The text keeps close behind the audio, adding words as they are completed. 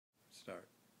start.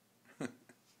 Good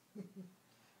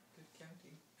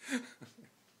counting.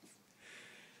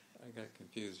 I got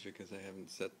confused because I haven't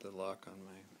set the lock on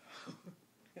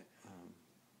my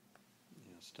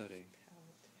study,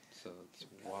 so it's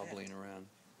wobbling around.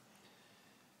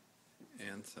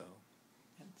 And so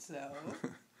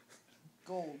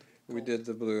gold. We did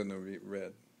the blue and the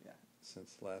red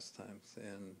since last time,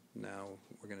 and now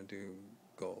we're going to do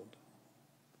gold.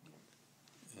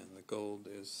 And the gold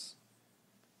is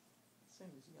Same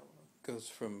as yellow. Goes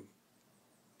from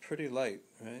pretty light,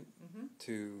 right, Mm-hmm.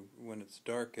 to when it's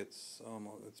dark, it's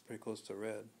pretty close to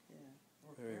red. Yeah.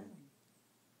 Or Very, brown.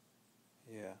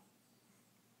 yeah.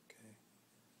 Okay.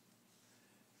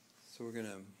 So we're going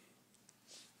to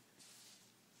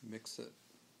mix it.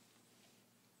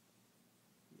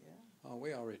 Yeah. Oh,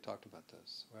 we already talked about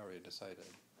this. We already decided.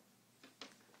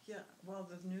 Yeah, well,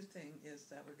 the new thing is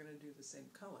that we're going to do the same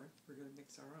color. We're going to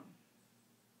mix our own.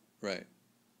 Right.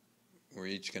 We're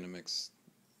each going to mix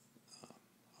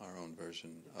our own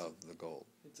version of the gold.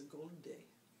 It's a gold day.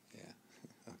 Yeah.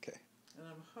 Okay. And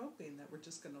I'm hoping that we're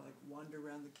just going to wander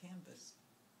around the canvas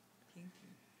painting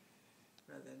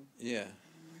rather than you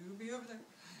be over there.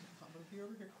 I'm going to be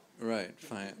over here. Right.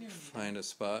 Find a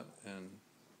spot and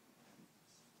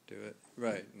do it.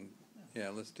 Right. And yeah,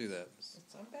 let's do that.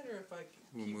 I'm better if I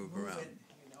We'll keep move moving, around.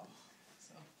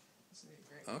 So this would be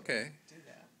a great Okay. way to do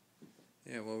that.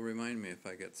 Yeah, well, remind me if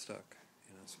I get stuck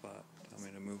in a spot. Tell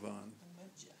me to move on.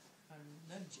 I'll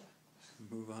nudge ya.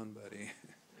 Move on, buddy.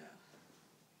 Yeah.